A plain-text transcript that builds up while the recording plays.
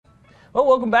Well,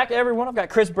 welcome back to everyone. I've got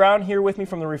Chris Brown here with me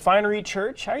from the Refinery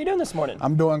Church. How are you doing this morning?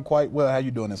 I'm doing quite well. How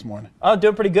you doing this morning? I'm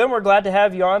doing pretty good. We're glad to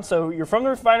have you on. So you're from the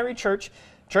Refinery Church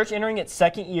entering its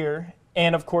second year,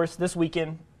 and of course this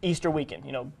weekend, Easter weekend.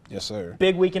 Yes, sir.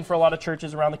 Big weekend for a lot of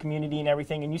churches around the community and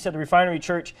everything. And you said the Refinery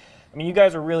Church. I mean, you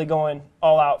guys are really going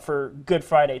all out for Good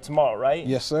Friday tomorrow, right?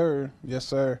 Yes, sir. Yes,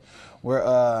 sir.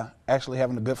 We're actually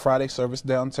having a Good Friday service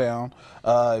downtown.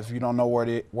 If you don't know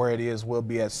where it is, we'll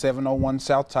be at 701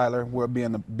 South Tyler. We'll be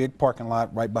in the big parking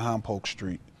lot right behind Polk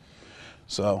Street.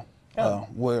 So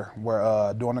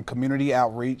we're doing a community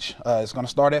outreach. It's going to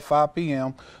start at 5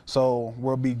 p.m. So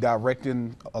we'll be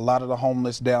directing a lot of the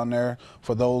homeless down there.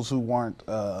 For those who weren't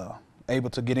able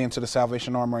to get into the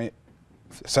Salvation Army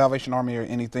or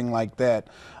anything like that,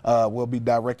 we'll be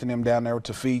directing them down there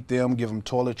to feed them, give them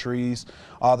toiletries,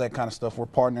 all that kind of stuff. We're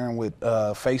partnering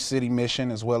with Faith City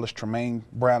Mission as well as Tremaine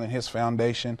Brown and his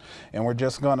foundation, and we're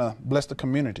just going to bless the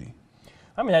community.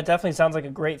 I mean, that definitely sounds like a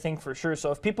great thing for sure.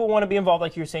 So if people want to be involved,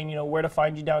 like you're saying, where to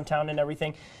find you downtown and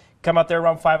everything, come out there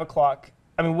around 5 o'clock.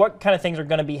 I mean, what kind of things are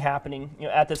going to be happening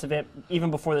at this event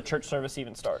even before the church service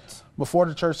even starts? Before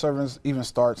the church service even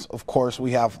starts, of course,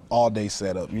 we have all day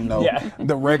set up, Yeah.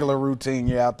 The regular routine,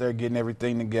 you're out there getting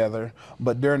everything together.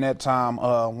 But during that time,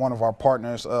 one of our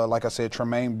partners, like I said,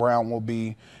 Tremaine Brown, will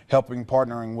be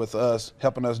partnering with us,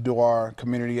 helping us do our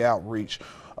community outreach,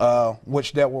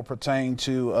 which that will pertain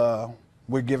to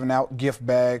we're giving out gift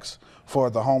bags for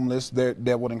the homeless.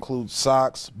 That would include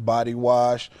socks, body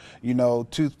wash,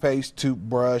 toothpaste,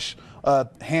 toothbrush,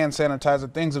 hand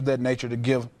sanitizer, things of that nature to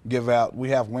give out.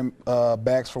 We have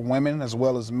bags for women as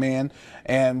well as men,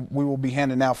 and we will be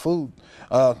handing out food,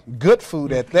 good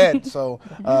food at that. So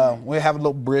we have a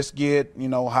little brisket,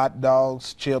 hot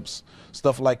dogs, chips,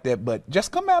 stuff like that. But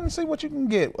just come out and see what you can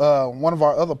get. One of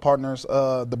our other partners,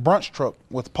 the brunch truck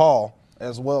with Paul,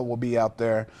 as well, will be out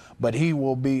there, but he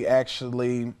will be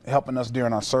actually helping us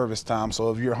during our service time.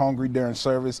 So if you're hungry during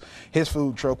service, his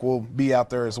food truck will be out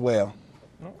there as well.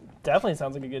 Definitely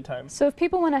sounds like a good time. So if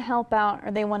people want to help out or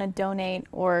they want to donate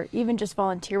or even just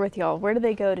volunteer with y'all, where do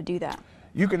they go to do that?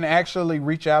 You can actually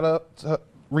reach out to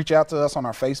us on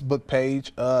our Facebook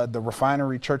page, the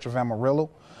Refinery Church of Amarillo.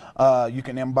 You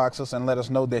can inbox us and let us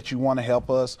know that you want to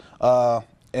help us,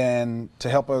 and to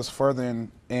help us further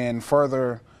and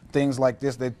further things like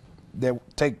this that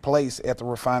take place at the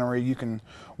refinery.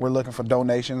 We're looking for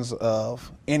donations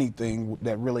of anything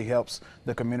that really helps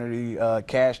the community,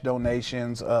 cash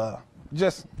donations,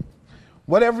 just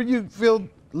whatever you feel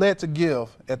led to give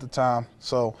at the time.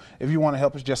 So if you want to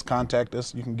help us, just contact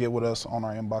us. You can get with us on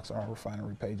our inbox on our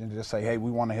refinery page and just say, hey,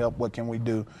 we want to help. What can we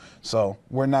do? So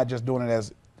we're not just doing it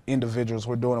as individuals,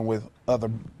 we're doing it with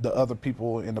the other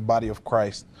people in the body of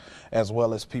Christ, as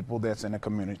well as people that's in the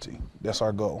community. That's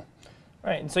our goal.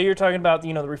 Right, and so you're talking about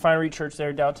the Refinery Church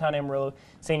there downtown Amarillo,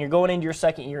 saying you're going into your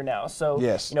second year now. So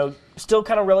yes. Still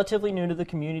kind of relatively new to the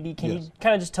community. Can Yes. you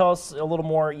kind of just tell us a little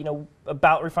more,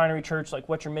 about Refinery Church, like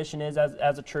what your mission is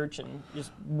as a church, and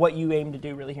just what you aim to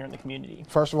do really here in the community?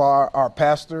 First of all, our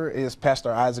pastor is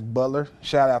Pastor Isaac Butler.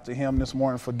 Shout out to him this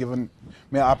morning for giving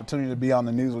me an opportunity to be on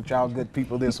the news with y'all good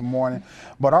people this morning.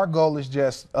 But our goal is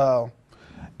just, the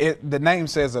name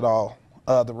says it all.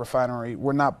 The refinery,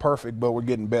 we're not perfect, but we're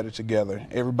getting better together.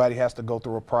 Everybody has to go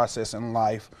through a process in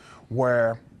life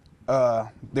where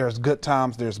there's good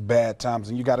times, there's bad times,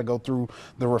 and you got to go through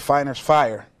the refiner's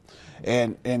fire.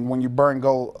 And when you burn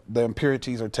gold, the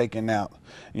impurities are taken out,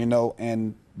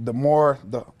 and the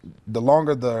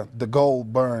longer the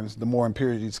gold burns, the more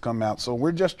impurities come out. So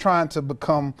we're just trying to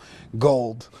become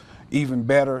gold, even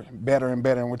better and better,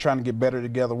 and we're trying to get better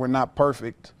together. We're not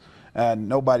perfect.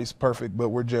 Nobody's perfect, but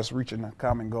we're just reaching a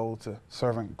common goal to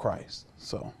serving Christ.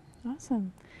 So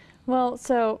awesome. Well,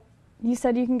 so you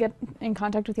said you can get in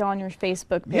contact with y'all on your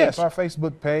Facebook page. Yes, our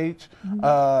Facebook page,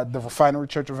 the Refinery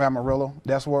Church of Amarillo.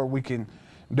 That's where you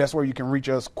can reach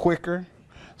us quicker.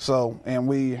 So, and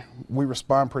we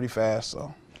respond pretty fast.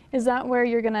 So, is that where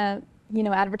you're gonna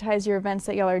advertise your events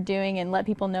that y'all are doing and let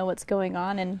people know what's going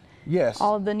on and yes,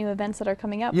 all of the new events that are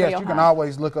coming up? Yes, you can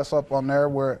always look us up on there.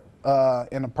 We're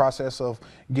in the process of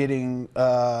getting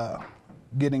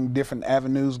different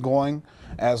avenues going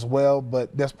as well,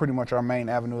 but that's pretty much our main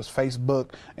avenue is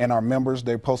Facebook, and our members,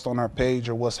 they post on our page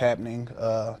or what's happening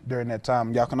during that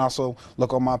time. Y'all can also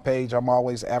look on my page. I'm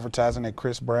always advertising at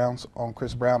Chris Brown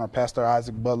or Pastor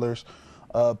Isaac Butler's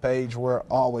page. We're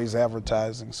always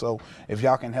advertising. So if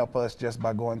y'all can help us just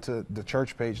by going to the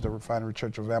church page, the Refinery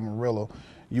Church of Amarillo,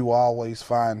 you will always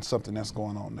find something that's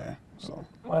going on there. So.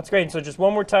 Well, that's great. So just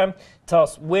one more time, tell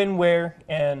us when, where,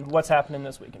 and what's happening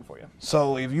this weekend for you.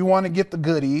 So if you want to get the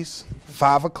goodies,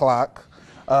 5 o'clock,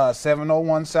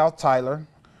 701 South Tyler.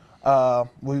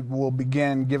 We will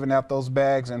begin giving out those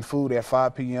bags and food at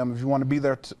 5 p.m. If you want to be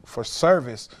there for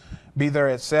service, be there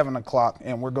at 7 o'clock,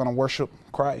 and we're going to worship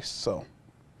Christ. So,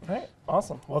 All right,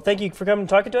 awesome. Well, thank you for coming and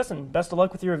talking to us, and best of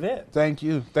luck with your event. thank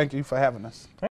you. Thank you for having us.